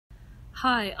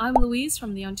Hi, I'm Louise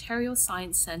from the Ontario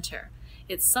Science Centre.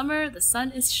 It's summer, the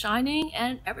sun is shining,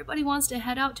 and everybody wants to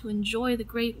head out to enjoy the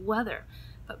great weather.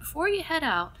 But before you head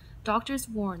out, doctors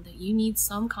warn that you need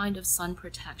some kind of sun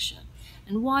protection.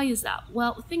 And why is that?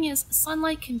 Well, the thing is,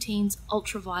 sunlight contains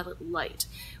ultraviolet light,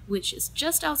 which is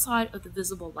just outside of the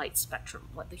visible light spectrum,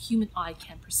 what the human eye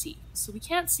can perceive. So we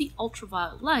can't see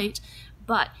ultraviolet light,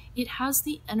 but it has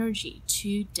the energy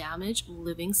to damage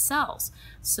living cells.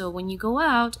 So when you go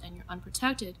out and you're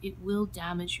unprotected, it will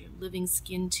damage your living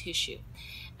skin tissue.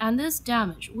 And this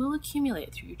damage will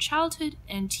accumulate through your childhood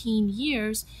and teen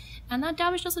years, and that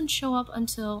damage doesn't show up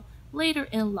until later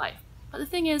in life. But the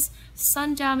thing is,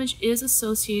 sun damage is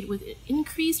associated with an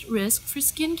increased risk for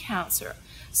skin cancer.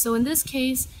 So in this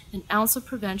case, an ounce of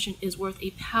prevention is worth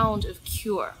a pound of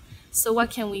cure. So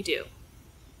what can we do?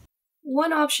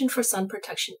 One option for sun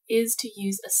protection is to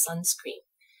use a sunscreen.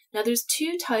 Now there's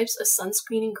two types of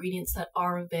sunscreen ingredients that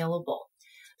are available.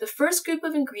 The first group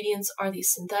of ingredients are the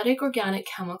synthetic organic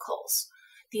chemicals.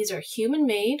 These are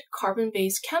human-made,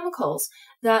 carbon-based chemicals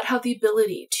that have the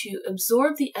ability to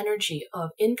absorb the energy of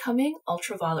incoming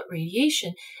ultraviolet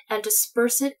radiation and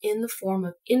disperse it in the form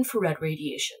of infrared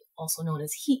radiation, also known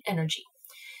as heat energy.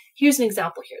 Here's an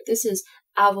example here. This is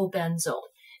avobenzone,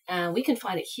 and we can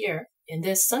find it here in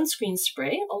this sunscreen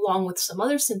spray, along with some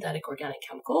other synthetic organic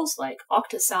chemicals like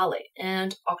octasalate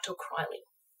and octocrylene.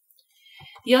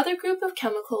 The other group of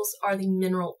chemicals are the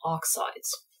mineral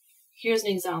oxides. Here's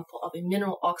an example of a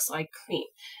mineral oxide cream.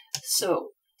 So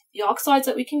the oxides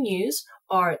that we can use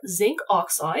are zinc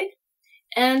oxide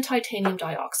and titanium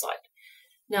dioxide.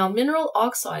 Now, mineral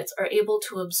oxides are able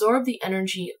to absorb the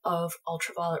energy of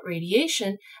ultraviolet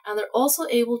radiation, and they're also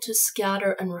able to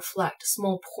scatter and reflect a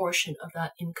small portion of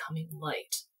that incoming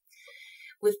light.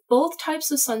 With both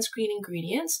types of sunscreen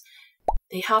ingredients,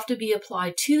 they have to be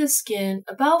applied to the skin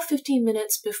about 15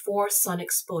 minutes before sun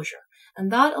exposure.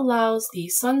 And that allows the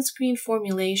sunscreen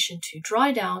formulation to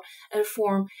dry down and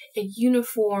form a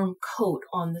uniform coat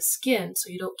on the skin so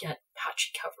you don't get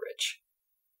patchy coverage.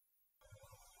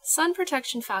 Sun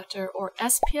protection factor, or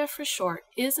SPF for short,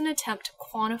 is an attempt to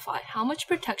quantify how much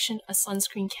protection a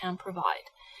sunscreen can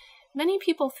provide. Many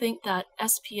people think that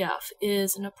SPF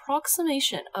is an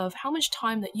approximation of how much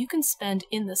time that you can spend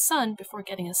in the sun before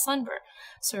getting a sunburn.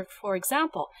 So, for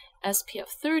example, SPF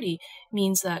 30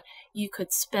 means that you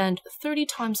could spend 30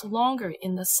 times longer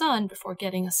in the sun before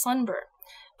getting a sunburn.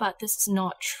 But this is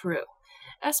not true.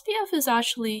 SPF is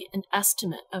actually an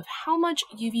estimate of how much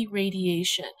UV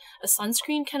radiation a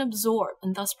sunscreen can absorb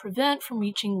and thus prevent from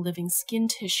reaching living skin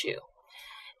tissue.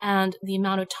 And the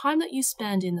amount of time that you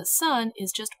spend in the sun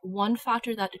is just one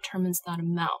factor that determines that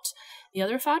amount. The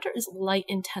other factor is light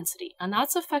intensity, and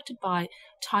that's affected by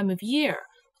time of year,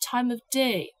 time of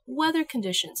day, weather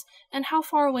conditions, and how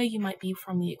far away you might be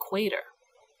from the equator.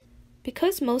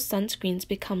 Because most sunscreens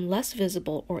become less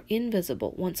visible or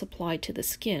invisible once applied to the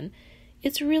skin,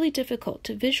 it's really difficult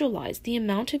to visualize the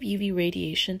amount of UV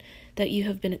radiation that you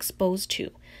have been exposed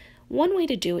to. One way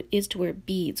to do it is to wear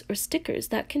beads or stickers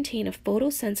that contain a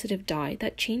photosensitive dye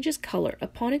that changes color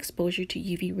upon exposure to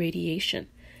UV radiation.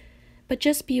 But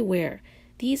just be aware,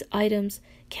 these items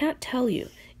can't tell you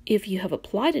if you have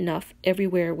applied enough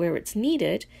everywhere where it's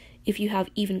needed, if you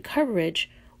have even coverage,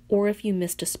 or if you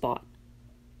missed a spot.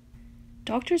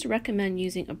 Doctors recommend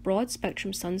using a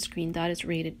broad-spectrum sunscreen that is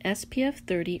rated SPF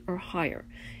 30 or higher.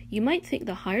 You might think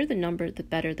the higher the number, the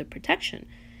better the protection.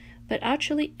 But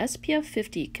actually, SPF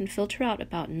 50 can filter out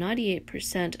about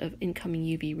 98% of incoming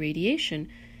UV radiation,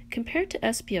 compared to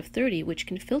SPF 30, which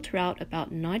can filter out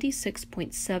about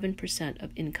 96.7%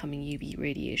 of incoming UV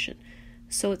radiation.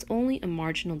 So it's only a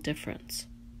marginal difference.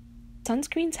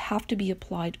 Sunscreens have to be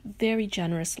applied very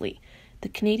generously. The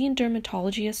Canadian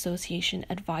Dermatology Association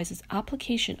advises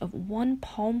application of 1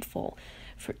 palmful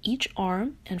for each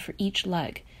arm and for each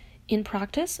leg. In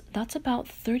practice, that's about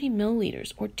 30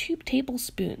 milliliters or 2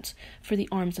 tablespoons for the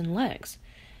arms and legs.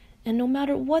 And no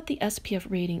matter what the SPF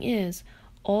rating is,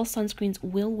 all sunscreens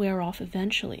will wear off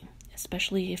eventually,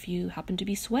 especially if you happen to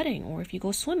be sweating or if you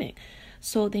go swimming.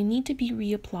 So they need to be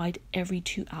reapplied every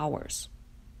 2 hours.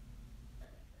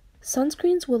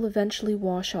 Sunscreens will eventually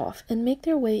wash off and make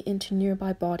their way into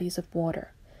nearby bodies of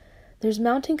water. There's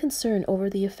mounting concern over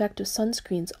the effect of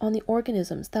sunscreens on the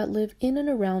organisms that live in and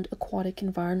around aquatic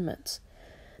environments.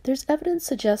 There's evidence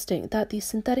suggesting that the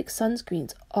synthetic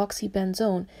sunscreens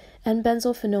oxybenzone and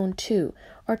benzophenone 2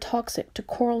 are toxic to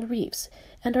coral reefs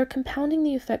and are compounding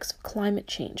the effects of climate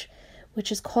change,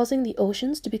 which is causing the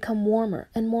oceans to become warmer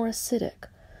and more acidic.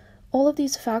 All of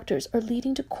these factors are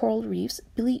leading to coral reefs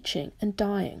bleaching and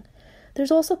dying.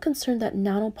 There's also concern that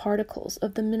nanoparticles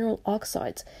of the mineral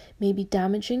oxides may be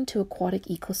damaging to aquatic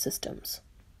ecosystems.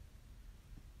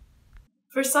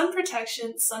 For sun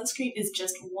protection, sunscreen is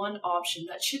just one option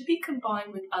that should be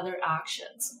combined with other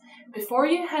actions. Before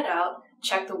you head out,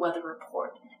 check the weather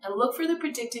report and look for the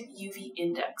predicted UV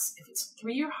index. If it's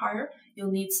 3 or higher,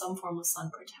 you'll need some form of sun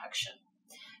protection.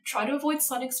 Try to avoid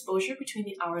sun exposure between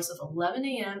the hours of 11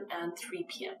 a.m. and 3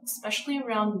 p.m., especially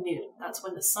around noon. That's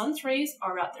when the sun's rays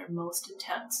are at their most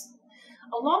intense.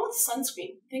 Along with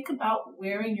sunscreen, think about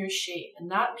wearing your shade,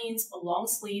 and that means long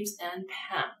sleeves and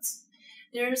pants.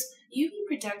 There's UV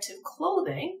protective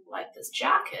clothing, like this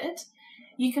jacket.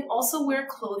 You can also wear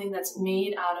clothing that's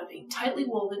made out of a tightly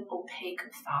woven opaque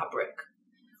fabric.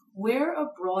 Wear a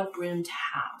broad-brimmed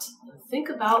hat. Think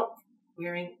about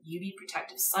wearing UV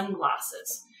protective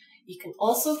sunglasses. You can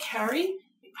also carry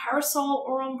a parasol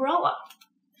or umbrella.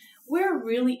 We're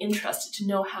really interested to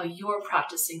know how you're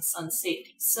practicing sun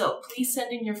safety, so please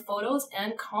send in your photos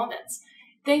and comments.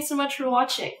 Thanks so much for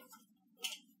watching.